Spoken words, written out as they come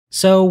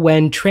So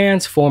when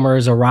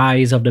Transformers: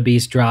 Rise of the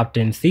Beast dropped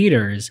in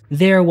theaters,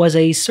 there was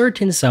a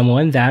certain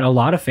someone that a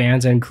lot of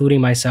fans,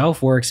 including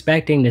myself, were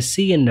expecting to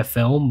see in the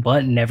film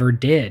but never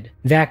did.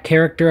 That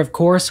character, of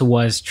course,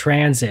 was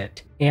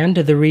Transit. And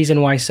the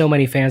reason why so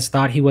many fans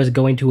thought he was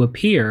going to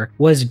appear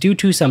was due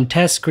to some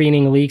test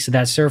screening leaks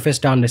that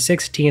surfaced on the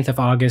 16th of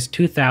August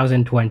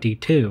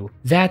 2022.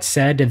 That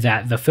said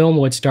that the film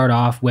would start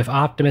off with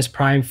Optimus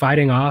Prime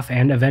fighting off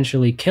and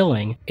eventually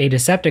killing a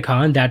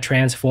Decepticon that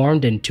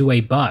transformed into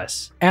a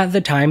bus. At the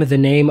time, the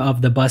name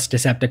of the bus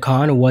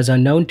Decepticon was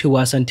unknown to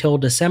us until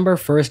December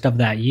 1st of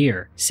that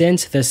year,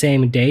 since the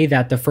same day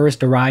that the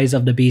first Rise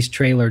of the Beast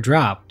trailer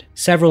dropped.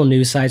 Several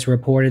news sites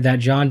reported that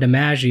John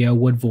DiMaggio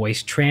would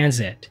voice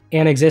Transit,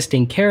 an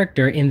existing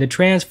character in the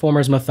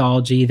Transformers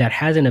mythology that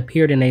hasn't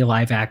appeared in a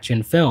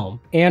live-action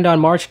film. And on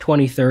March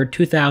 23,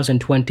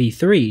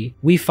 2023,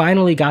 we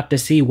finally got to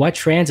see what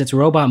Transit's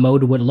robot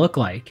mode would look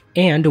like.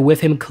 And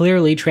with him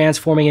clearly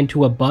transforming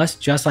into a bus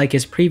just like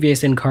his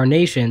previous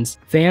incarnations,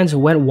 fans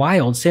went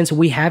wild since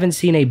we haven't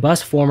seen a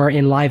bus former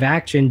in live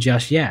action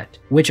just yet,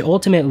 which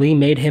ultimately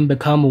made him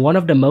become one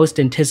of the most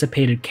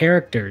anticipated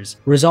characters,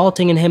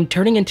 resulting in him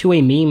turning into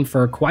a meme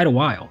for quite a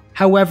while.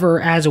 However,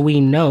 as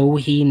we know,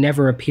 he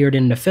never appeared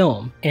in the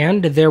film,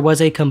 and there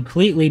was a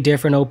completely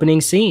different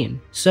opening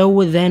scene.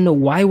 So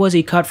then why was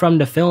he cut from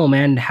the film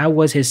and how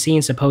was his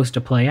scene supposed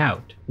to play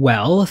out?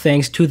 Well,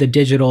 thanks to the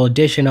digital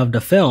edition of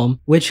the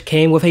film, which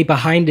came with a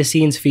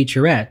behind-the-scenes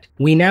featurette,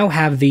 we now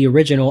have the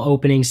original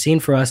opening scene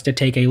for us to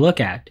take a look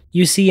at.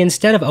 You see,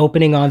 instead of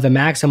opening on the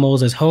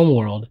Maximals'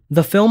 homeworld,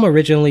 the film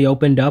originally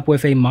opened up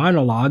with a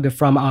monologue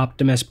from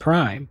Optimus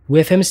Prime,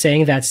 with him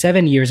saying that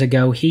 7 years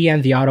ago he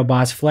and the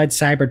Autobots fled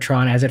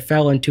Cybertron as it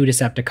fell into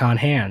Decepticon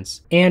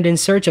hands, and in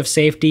search of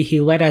safety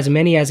he led as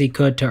many as he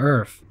could to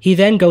Earth. He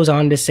then goes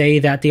on to say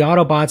that the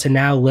Autobots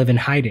now live in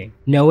hiding,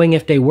 knowing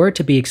if they were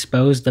to be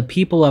exposed, the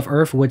people of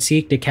Earth would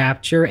seek to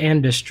capture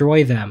and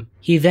destroy them.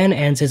 He then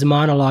ends his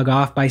monologue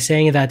off by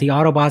saying that the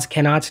Autobots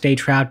cannot stay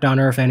trapped on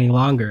Earth any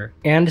longer,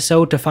 and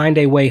so to find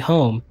a way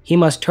home, he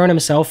must turn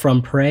himself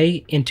from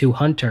prey into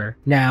hunter.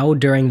 Now,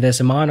 during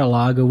this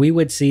monologue, we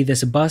would see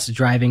this bus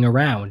driving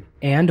around,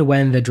 and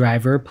when the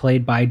driver,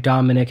 played by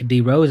Dominic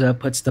DeRosa,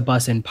 puts the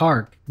bus in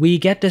park, we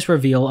get this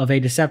reveal of a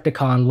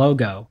Decepticon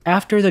logo.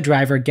 After the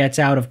driver gets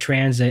out of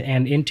transit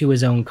and into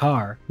his own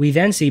car, we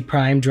then see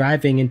Prime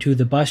driving into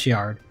the bus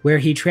yard, where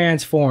he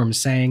transforms,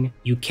 saying,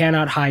 "You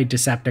cannot hide,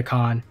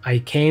 Decepticon. I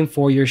came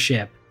for your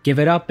ship. Give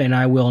it up and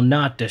I will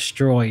not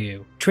destroy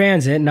you."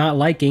 Transit, not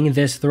liking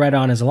this threat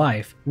on his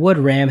life, would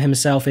ram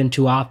himself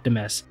into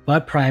Optimus,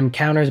 but Prime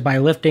counters by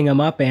lifting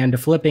him up and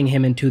flipping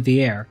him into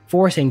the air,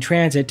 forcing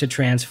Transit to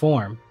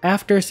transform.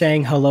 After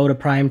saying hello to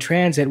Prime,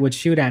 Transit would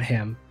shoot at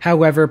him.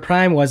 However,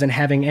 Prime wasn't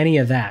having any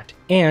of that,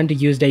 and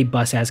used a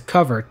bus as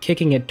cover,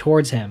 kicking it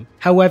towards him.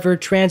 However,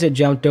 Transit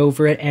jumped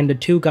over it and the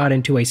two got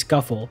into a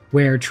scuffle,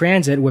 where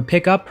Transit would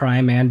pick up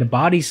Prime and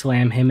body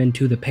slam him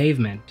into the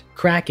pavement,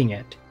 cracking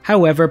it.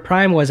 However,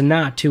 Prime was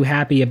not too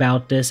happy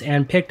about this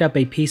and picked up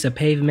a piece of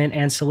pavement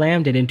and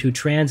slammed it into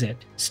Transit,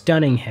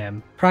 stunning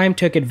him. Prime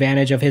took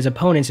advantage of his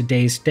opponent's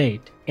dazed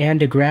state,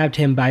 and grabbed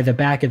him by the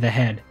back of the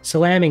head,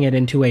 slamming it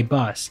into a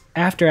bus.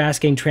 After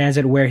asking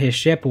Transit where his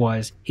ship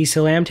was, he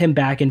slammed him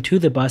back into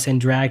the bus and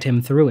dragged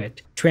him through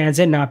it.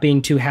 Transit, not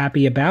being too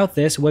happy about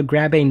this, would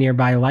grab a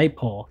nearby light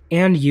pole,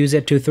 and use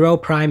it to throw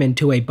Prime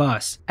into a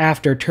bus.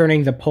 After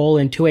turning the pole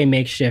into a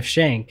makeshift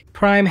shank,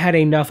 Prime had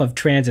enough of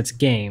Transit's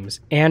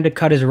games, and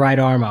cut his right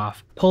arm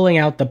off, pulling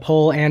out the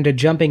pole and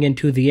jumping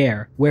into the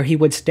air, where he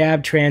would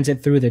stab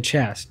Transit through the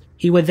chest.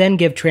 He would then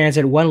give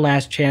Transit one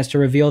last chance to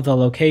reveal the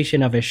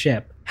location of his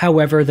ship.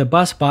 However, the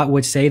bus bot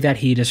would say that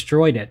he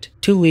destroyed it,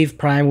 to leave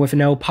Prime with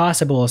no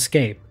possible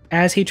escape.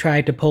 As he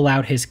tried to pull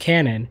out his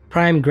cannon,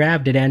 Prime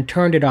grabbed it and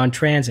turned it on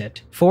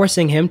Transit,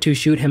 forcing him to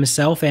shoot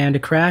himself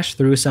and crash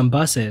through some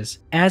buses.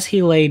 As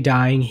he lay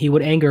dying, he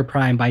would anger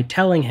Prime by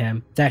telling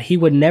him that he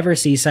would never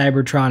see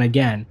Cybertron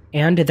again,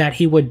 and that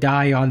he would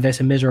die on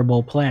this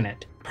miserable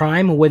planet.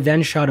 Prime would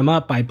then shut him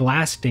up by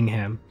blasting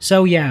him.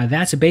 So yeah,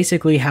 that's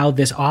basically how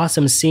this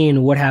awesome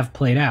scene would have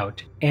played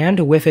out.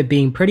 And with it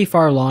being pretty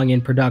far along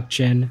in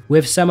production,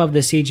 with some of the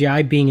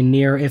CGI being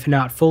near if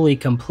not fully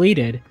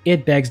completed,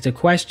 it begs the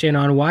question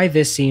on why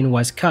this scene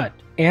was cut.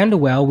 And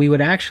well, we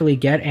would actually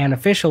get an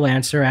official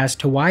answer as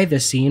to why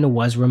the scene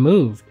was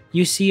removed.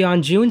 You see,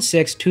 on June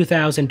 6,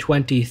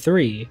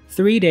 2023,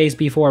 3 days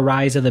before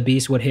Rise of the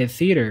Beast would hit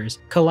theaters,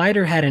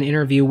 Collider had an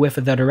interview with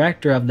the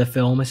director of the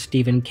film,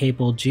 Stephen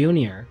Caple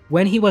Jr.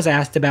 When he was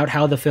asked about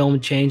how the film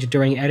changed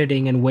during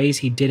editing in ways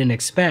he didn't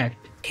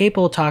expect,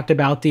 Caple talked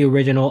about the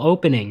original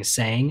opening,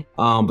 saying,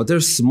 but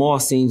there's small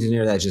scenes in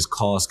there that just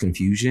cause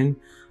confusion.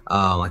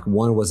 Like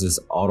one was this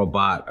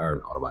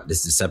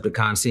this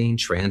Decepticon scene,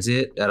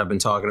 Transit, that I've been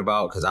talking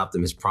about, because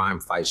Optimus Prime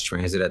fights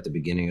Transit at the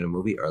beginning of the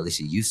movie, or at least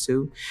he used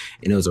to.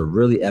 And it was a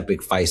really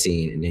epic fight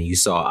scene. And then you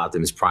saw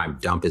Optimus Prime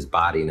dump his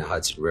body in the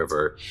Hudson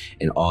River,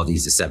 and all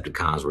these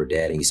Decepticons were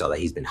dead. And you saw that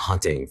he's been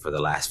hunting for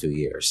the last few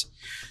years.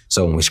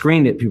 So when we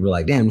screened it, people were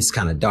like, damn, this is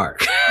kind of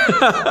dark.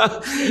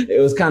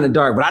 It was kind of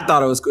dark, but I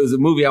thought it was a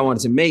movie I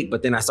wanted to make,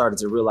 but then I started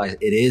to realize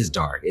it is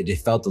dark. It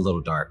felt a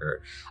little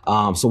darker.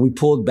 So we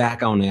pulled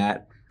back on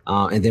that.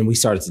 And then we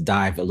started to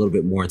dive a little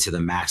bit more into the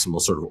Maximal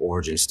sort of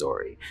origin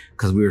story,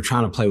 because we were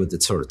trying to play with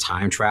the sort of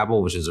time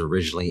travel, which is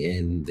originally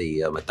in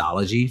the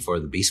mythology for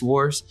the Beast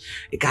Wars.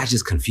 It got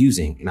just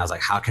confusing. And I was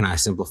like, how can I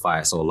simplify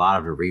it? So a lot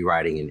of the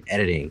rewriting and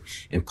editing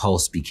in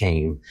post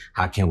became,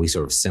 how can we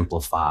sort of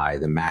simplify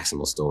the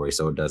Maximal story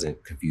so it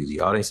doesn't confuse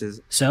the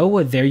audiences?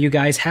 So there you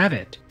guys have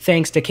it.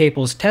 Thanks to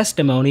Capel's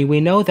testimony,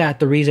 we know that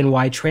the reason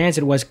why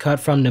Transit was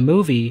cut from the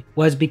movie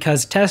was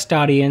because test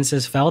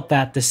audiences felt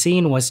that the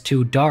scene was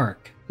too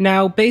dark.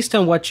 Now, based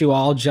on what you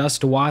all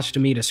just watched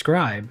me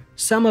describe,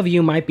 some of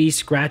you might be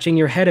scratching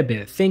your head a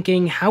bit,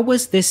 thinking, how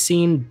was this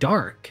scene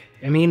dark?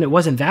 I mean, it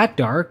wasn't that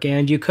dark,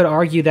 and you could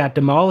argue that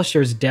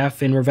Demolisher's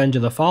death in Revenge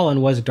of the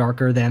Fallen was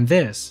darker than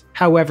this.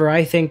 However,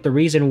 I think the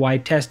reason why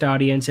test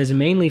audiences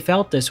mainly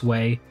felt this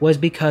way was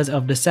because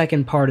of the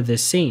second part of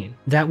this scene,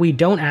 that we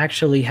don't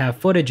actually have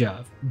footage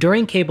of.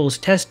 During Cable's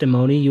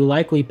testimony, you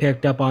likely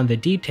picked up on the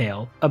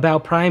detail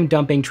about Prime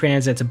dumping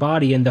Transit's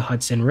body in the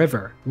Hudson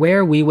River,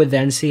 where we would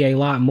then see a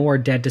lot more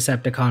dead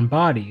Decepticon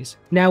bodies.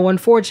 Now,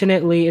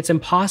 unfortunately, it's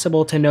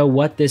impossible to know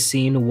what this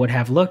scene would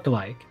have looked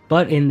like.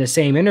 But in the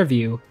same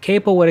interview,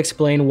 Cable would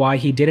explain why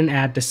he didn't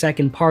add the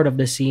second part of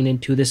the scene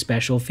into the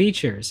special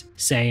features,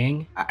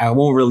 saying, I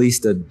won't release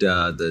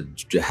the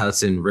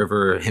Hudson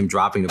River, him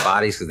dropping the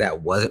bodies, because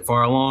that wasn't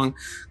far along,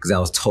 because that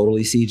was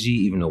totally CG,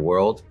 even the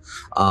world.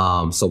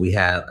 So we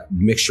had a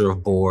mixture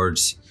of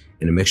boards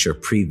and a mixture of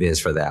previs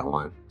for that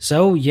one.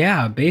 So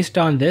yeah, based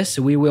on this,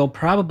 we will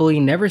probably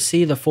never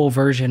see the full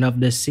version of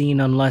this scene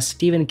unless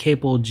Stephen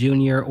Cable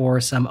Jr. or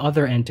some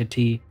other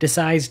entity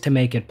decides to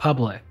make it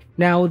public.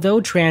 Now, though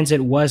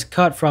Transit was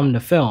cut from the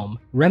film,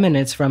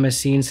 remnants from a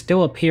scene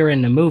still appear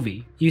in the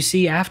movie. You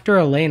see, after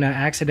Elena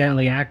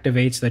accidentally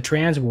activates the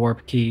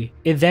transwarp key,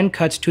 it then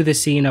cuts to the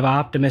scene of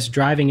Optimus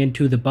driving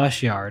into the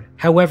bus yard.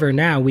 However,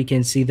 now we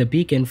can see the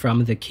beacon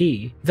from the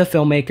key. The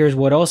filmmakers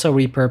would also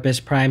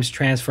repurpose Prime's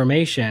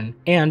transformation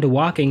and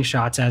walking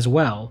shots as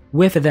well,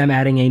 with them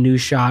adding a new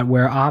shot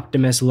where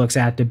Optimus looks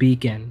at the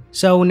beacon.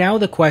 So now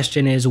the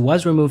question is,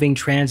 was removing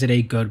Transit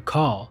a good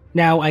call?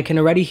 Now, I can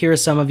already hear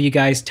some of you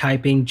guys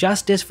typing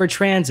justice for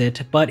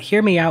Transit, but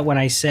hear me out when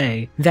I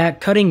say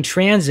that cutting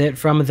Transit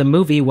from the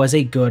movie was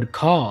a good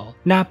call.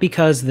 Not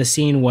because the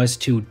scene was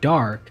too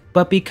dark,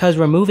 but because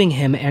removing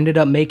him ended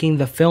up making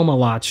the film a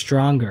lot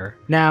stronger.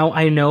 Now,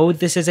 I know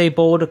this is a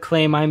bold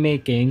claim I'm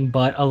making,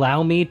 but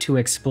allow me to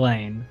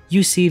explain.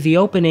 You see, the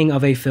opening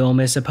of a film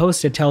is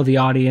supposed to tell the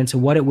audience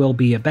what it will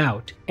be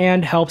about,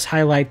 and helps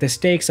highlight the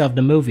stakes of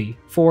the movie.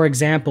 For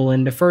example,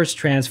 in the first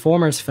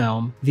Transformers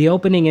film, the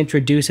opening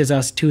introduces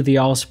us to the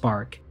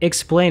Allspark,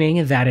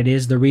 explaining that it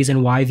is the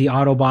reason why the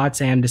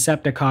Autobots and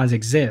Decepticons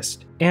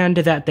exist, and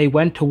that they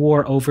went to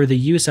war over the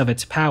use of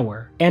its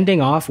power,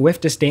 ending off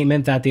with the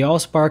statement that the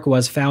Allspark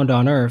was found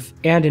on Earth,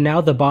 and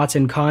now the bots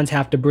and cons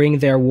have to bring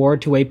their war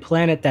to a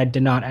planet that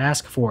did not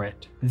ask for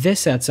it.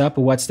 This sets up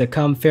what's to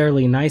come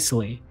fairly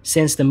nicely,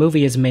 since the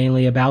movie is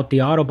mainly about the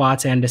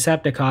Autobots and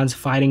Decepticons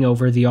fighting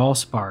over the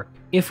Allspark.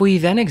 If we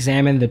then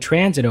examine the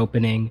Transit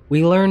opening,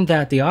 we learn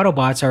that the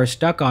Autobots are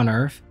stuck on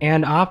Earth,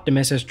 and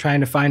Optimus is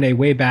trying to find a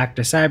way back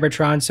to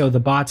Cybertron so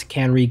the bots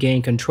can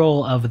regain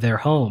control of their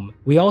home.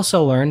 We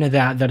also learn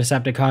that the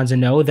Decepticons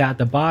know that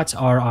the bots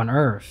are on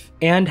Earth,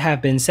 and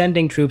have been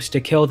sending troops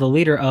to kill the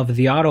leader of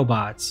the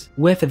Autobots.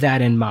 With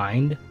that in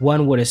mind,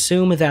 one would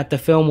assume that the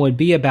film would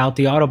be about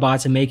the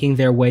Autobots making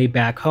their way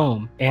back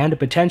home, and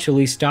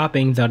potentially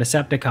stopping the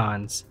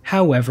Decepticons.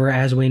 However,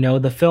 as we know,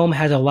 the film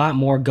has a lot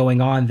more going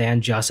on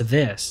than just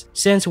this.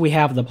 Since we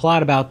have the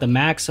plot about the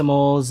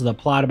Maximals, the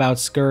plot about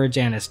Scourge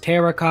and his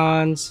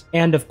Terracons,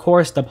 and of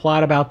course the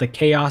plot about the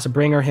Chaos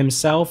Bringer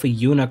himself,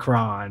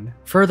 Unicron.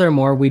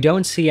 Furthermore, we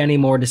don't see any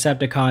more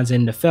Decepticons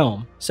in the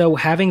film, so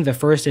having the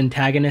first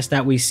antagonist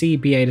that we see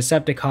be a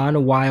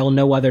Decepticon while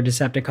no other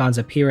Decepticons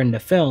appear in the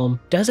film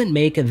doesn't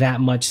make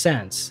that much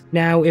sense.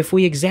 Now, if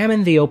we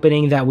examine the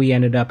opening that we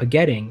ended up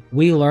getting,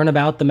 we learn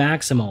about the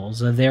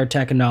Maximals, their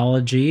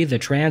technology, the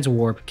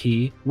transwarp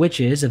key, which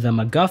is the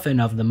MacGuffin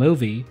of the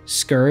movie,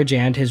 Scourge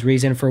and his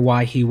reason for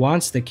why he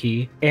wants the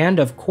key, and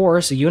of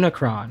course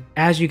Unicron.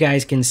 As you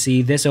guys can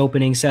see, this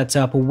opening sets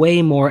up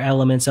way more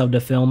elements of the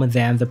film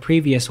than the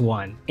previous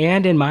one,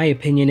 and in my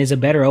opinion is a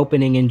better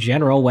opening in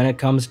general when it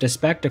comes to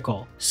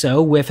spectacle.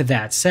 So with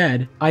that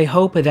said, I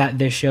hope that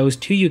this shows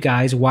to you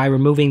guys why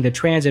removing the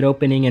Transit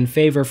opening in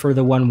favor for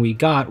the one we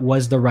got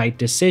was the right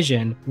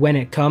decision when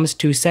it comes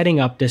to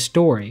setting up the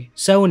story.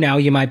 So now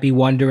you might be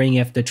wondering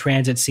if the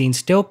Transit scene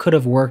still could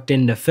have worked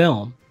in the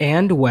film.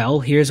 And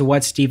well, here's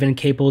what Stephen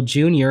Cable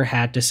Jr.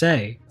 had to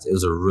say. It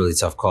was a really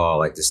tough call,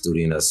 like the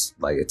studio and us,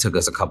 like it took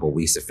us a couple of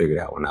weeks to figure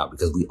that one out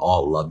because we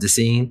all loved the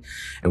scene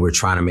and we're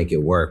trying to make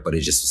it work, but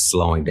it's just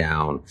slowing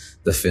down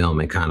the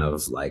film and kind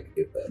of like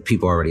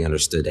people already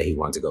understood that he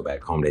wanted to go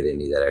back home. They didn't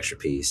need that extra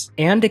piece.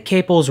 And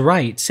Capel's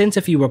right, since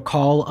if you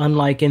recall,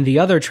 unlike in the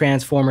other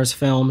Transformers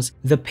films,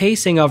 the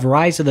pacing of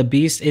Rise of the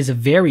Beast is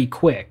very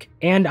quick,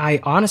 and I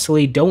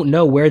honestly don't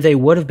know where they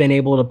would have been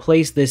able to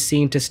place this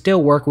scene to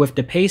still work with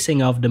the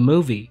pacing of the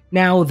movie.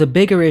 Now, the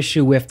bigger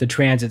issue with the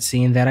transit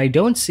scene that I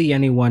don't see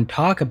anyone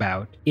talk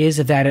about is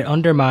that it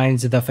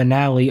undermines the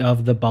finale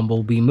of the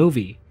Bumblebee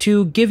movie.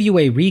 To give you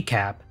a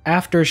recap,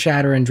 after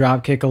Shatter and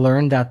Dropkick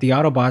learn that the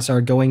Autobots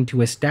are going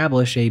to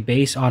establish a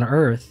base on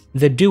Earth,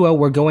 the duo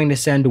were going to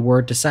send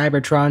word to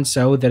Cybertron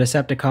so the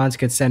Decepticons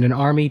could send an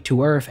army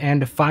to Earth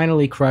and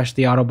finally crush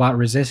the Autobot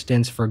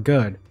resistance for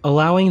good,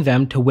 allowing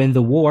them to win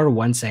the war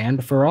once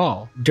and for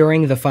all.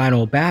 During the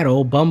final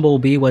battle,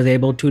 Bumblebee was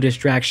able to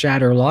distract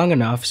Shatter long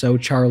enough so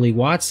Charlie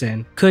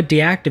Watson could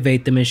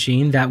deactivate the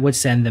machine that would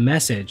send the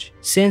message.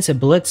 Since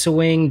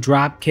Blitzwing,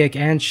 Dropkick,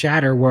 and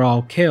Shatter were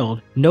all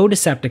killed, no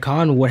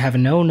Decepticon would have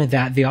known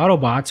that the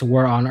Autobots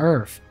were on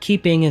Earth,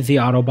 keeping the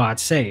Autobots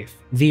safe.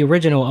 The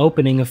original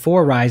opening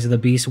for Rise of the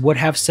Beast would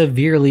have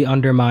severely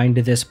undermined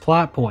this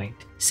plot point,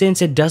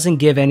 since it doesn't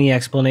give any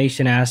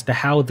explanation as to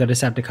how the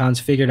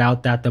Decepticons figured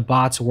out that the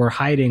bots were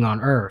hiding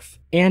on Earth.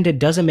 And it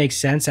doesn't make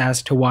sense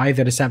as to why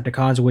the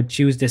Decepticons would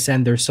choose to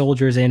send their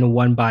soldiers in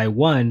one by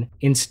one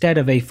instead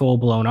of a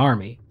full-blown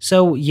army.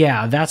 So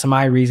yeah, that's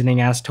my reasoning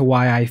as to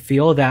why I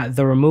feel that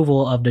the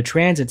removal of the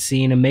transit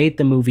scene made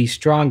the movie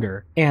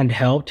stronger and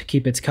helped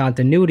keep its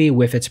continuity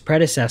with its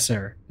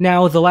predecessor.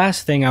 Now, the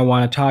last thing I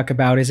want to talk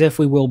about is if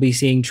we will be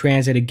seeing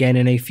transit again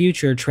in a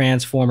future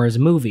Transformers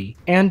movie.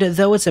 And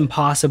though it's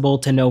impossible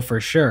to know for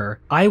sure,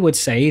 I would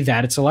say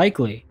that it's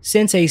likely,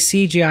 since a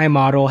CGI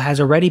model has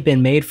already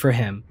been made for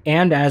him.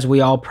 And as we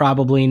all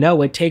probably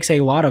know, it takes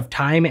a lot of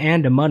time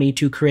and money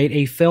to create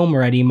a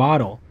film-ready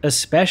model,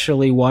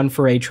 especially one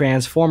for a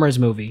Transformers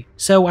movie.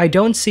 So I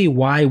don't see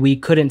why we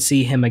couldn't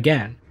see him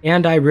again.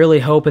 And I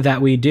really hope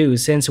that we do,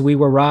 since we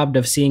were robbed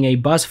of seeing a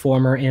bus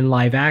former in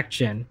live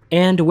action.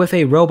 And with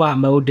a robot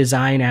mode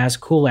design as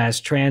cool as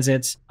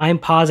Transit's, I'm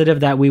positive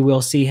that we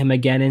will see him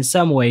again in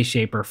some way,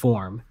 shape, or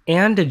form.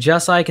 And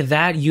just like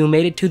that, you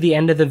made it to the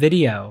end of the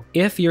video.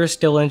 If you're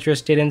still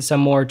interested in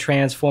some more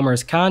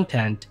Transformers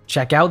content,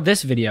 check out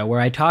this video where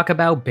I talk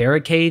about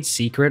Barricade's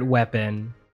secret weapon.